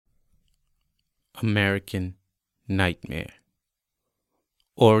American Nightmare.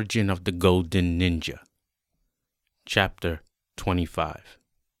 Origin of the Golden Ninja. Chapter 25.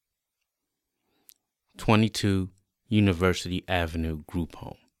 22 University Avenue Group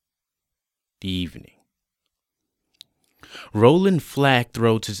Home. The evening. Roland Flagg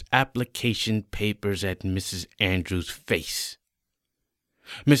throws his application papers at Mrs. Andrews' face.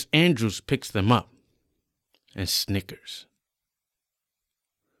 Miss Andrews picks them up and snickers.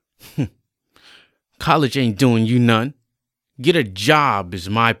 College ain't doing you none. Get a job is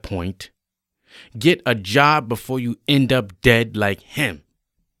my point. Get a job before you end up dead like him.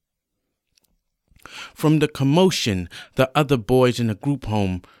 From the commotion, the other boys in the group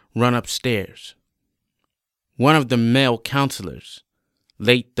home run upstairs. One of the male counselors,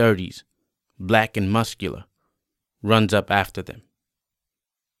 late 30s, black and muscular, runs up after them.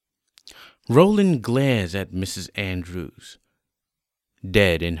 Roland glares at Mrs. Andrews,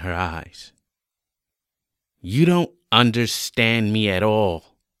 dead in her eyes. You don't understand me at all.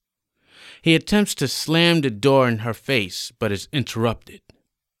 He attempts to slam the door in her face, but is interrupted.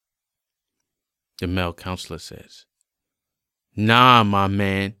 The male counselor says, Nah, my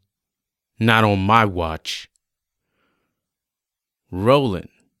man, not on my watch. Roland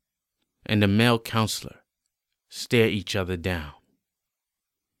and the male counselor stare each other down.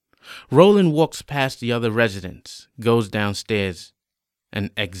 Roland walks past the other residents, goes downstairs,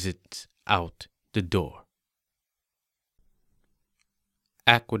 and exits out the door.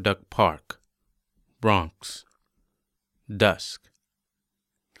 Aqueduct Park, Bronx. Dusk.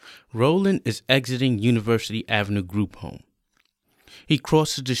 Roland is exiting University Avenue Group Home. He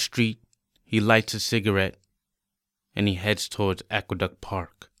crosses the street, he lights a cigarette, and he heads towards Aqueduct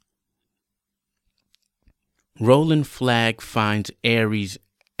Park. Roland Flagg finds Aries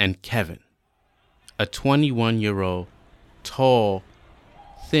and Kevin, a 21-year-old, tall,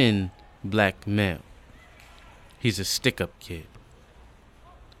 thin black male. He's a stick-up kid.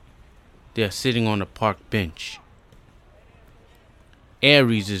 They are sitting on a park bench.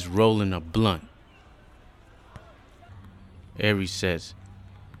 Aries is rolling a blunt. Aries says,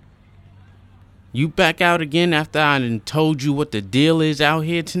 You back out again after I done told you what the deal is out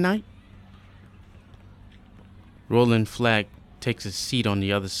here tonight? Roland Flagg takes a seat on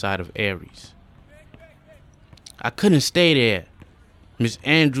the other side of Aries. I couldn't stay there. Miss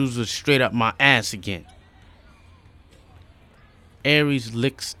Andrews was straight up my ass again. Aries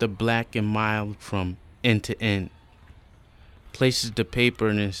licks the black and mild from end to end, places the paper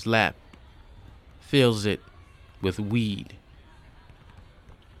in his lap, fills it with weed.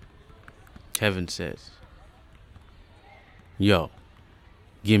 Kevin says, Yo,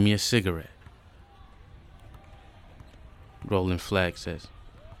 give me a cigarette. Roland Flagg says,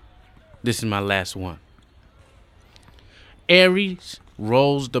 This is my last one. Aries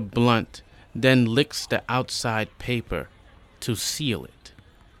rolls the blunt, then licks the outside paper to seal it.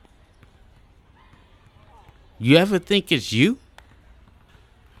 You ever think it's you?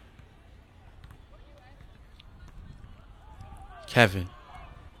 Kevin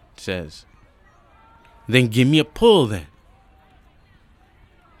says, Then give me a pull then.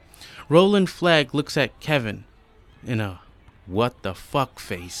 Roland Flagg looks at Kevin in a what the fuck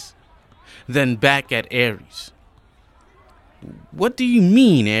face, then back at Aries. What do you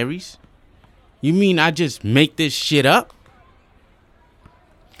mean, Aries? You mean I just make this shit up?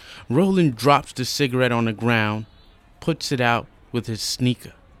 Roland drops the cigarette on the ground, puts it out with his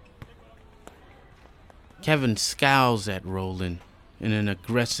sneaker. Kevin scowls at Roland in an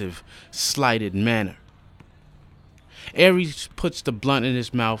aggressive, slighted manner. Aries puts the blunt in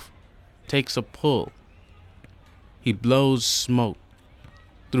his mouth, takes a pull. He blows smoke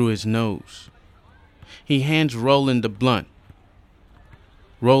through his nose. He hands Roland the blunt.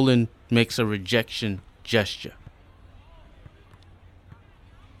 Roland makes a rejection gesture.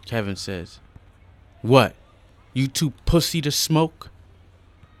 Kevin says, What? You too pussy to smoke?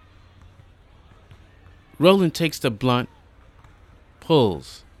 Roland takes the blunt,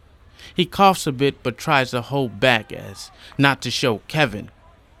 pulls. He coughs a bit but tries to hold back as not to show Kevin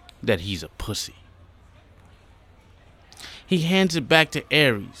that he's a pussy. He hands it back to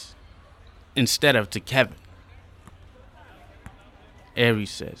Aries instead of to Kevin.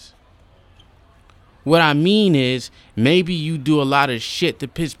 Aries says, What I mean is, maybe you do a lot of shit to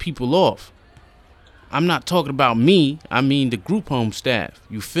piss people off. I'm not talking about me, I mean the group home staff.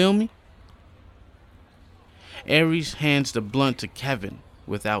 You feel me? Aries hands the blunt to Kevin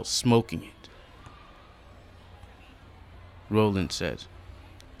without smoking it. Roland says,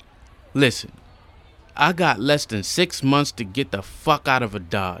 Listen, I got less than 6 months to get the fuck out of a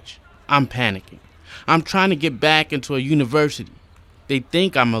Dodge. I'm panicking. I'm trying to get back into a university. They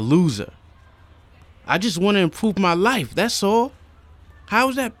think I'm a loser. I just want to improve my life, that's all.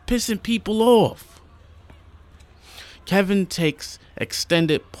 How's that pissing people off? Kevin takes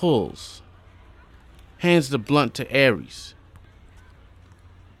extended pulls, hands the blunt to Aries.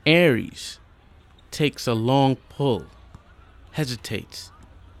 Aries takes a long pull, hesitates,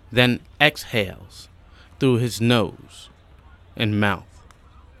 then exhales through his nose and mouth.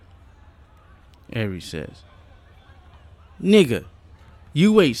 Aries says, "Nigga,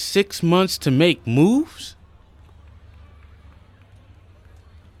 you wait 6 months to make moves?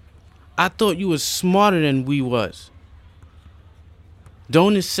 I thought you was smarter than we was.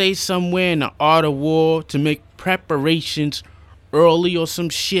 Don't it say somewhere in the Art of War to make preparations early or some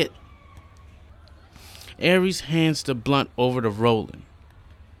shit?" Aries hands the blunt over to Roland.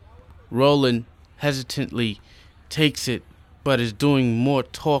 Roland hesitantly takes it, but is doing more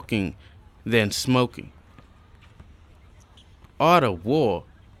talking than smoking. Art of War?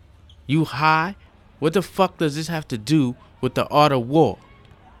 You high? What the fuck does this have to do with the Art of War?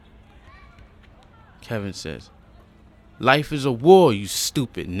 Kevin says, "Life is a war, you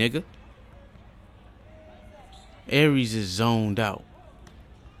stupid nigga." Aries is zoned out.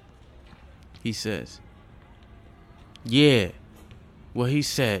 He says, "Yeah, what he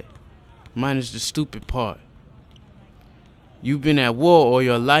said, minus the stupid part. You've been at war all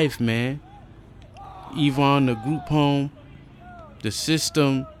your life, man. Yvonne, the group home, the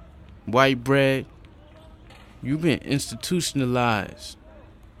system, white bread. You've been institutionalized.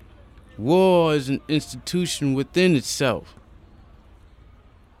 War is an institution within itself.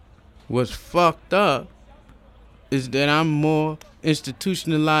 What's fucked up is that I'm more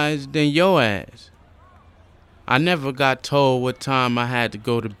institutionalized than your ass. I never got told what time I had to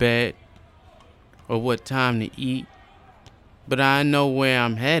go to bed or what time to eat, but I know where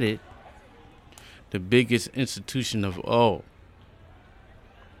I'm headed. The biggest institution of all."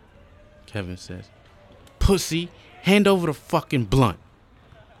 Kevin says, "Pussy, hand over the fucking blunt."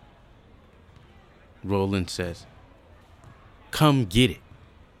 Roland says, "Come get it."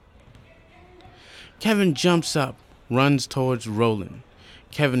 Kevin jumps up, runs towards Roland.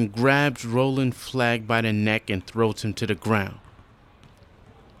 Kevin grabs Roland Flagg by the neck and throws him to the ground.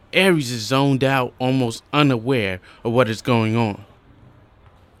 Aries is zoned out, almost unaware of what is going on.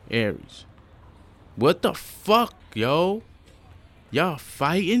 Aries, "What the fuck, yo? Y'all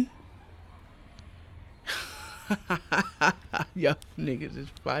fighting?" Y'all niggas is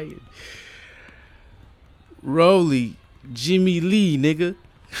fighting. Rolly, Jimmy Lee, nigga.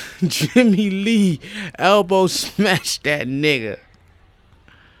 Jimmy Lee elbow smashed that nigga.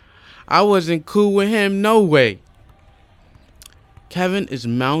 I wasn't cool with him, no way. Kevin is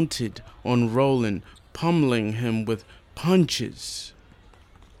mounted on Roland, pummeling him with punches.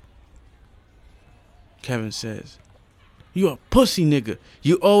 Kevin says, "You a pussy nigga.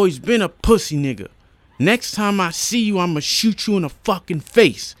 You always been a pussy nigga. Next time I see you, I'ma shoot you in the fucking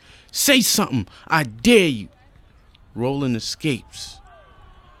face. Say something. I dare you." Roland escapes,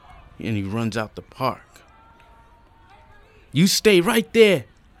 and he runs out the park. "You stay right there.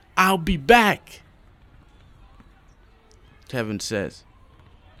 I'll be back." Kevin says,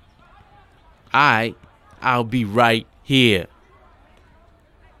 I'll be right here."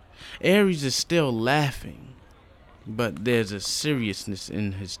 Aries is still laughing, but there's a seriousness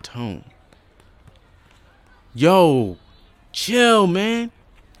in his tone. "Yo, chill, man.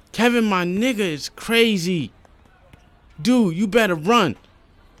 Kevin, my nigga, is crazy. Dude, you better run.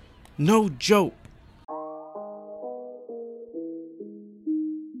 No joke."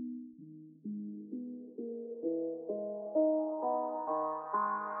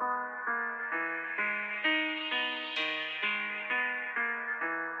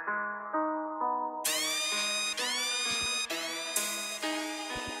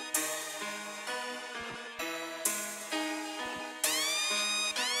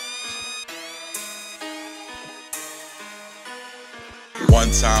 One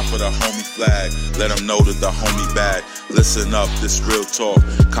time for the homie Flagg, let them know that the homie bad. Listen up, this real talk.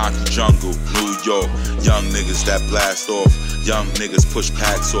 Conky Jungle, New York. Young niggas that blast off. Young niggas push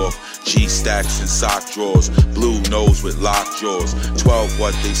packs off. G-stacks and sock drawers. Blue nose with locked jaws. 12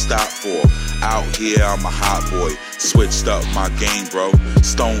 what they stop for. Out here I'm a hot boy. Switched up my game, bro.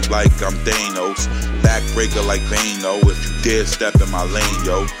 Stoned like I'm Thanos. Backbreaker like Bano. If you dare step in my lane,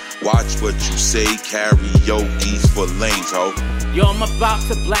 yo. Watch what you say, karaoke's for lanes, ho. Yo, I'm about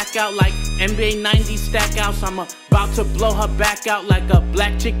to black out like NBA 90 stackouts. I'm about to blow her back out like a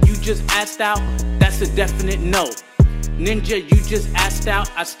black chick you just asked out. That's a definite no. Ninja, you just asked out.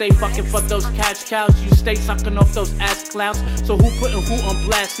 I stay fucking for those cash cows. You stay sucking off those ass clouds. So who putting who on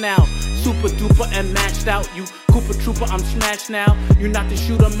blast now? Super duper and matched out. You Cooper Trooper, I'm smashed now. You not the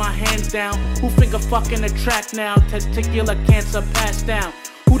shooter, my hands down. Who finger fucking the track now? Testicular cancer passed down.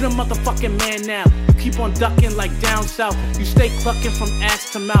 Who the motherfucking man now? You keep on ducking like down south. You stay clucking from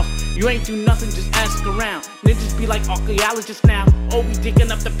ass to mouth. You ain't do nothing, just ask around. Ninjas be like archaeologists now. Oh, we digging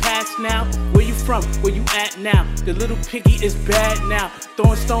up the past now. Where you from? Where you at now? The little piggy is bad now.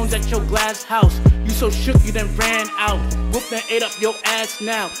 Throwing stones at your glass house. You so shook you then ran out. Whooped and ate up your ass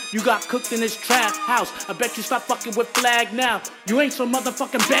now. You got cooked in this trap house. I bet you stop fucking with Flag now. You ain't so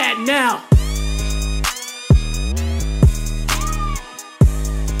motherfucking bad now.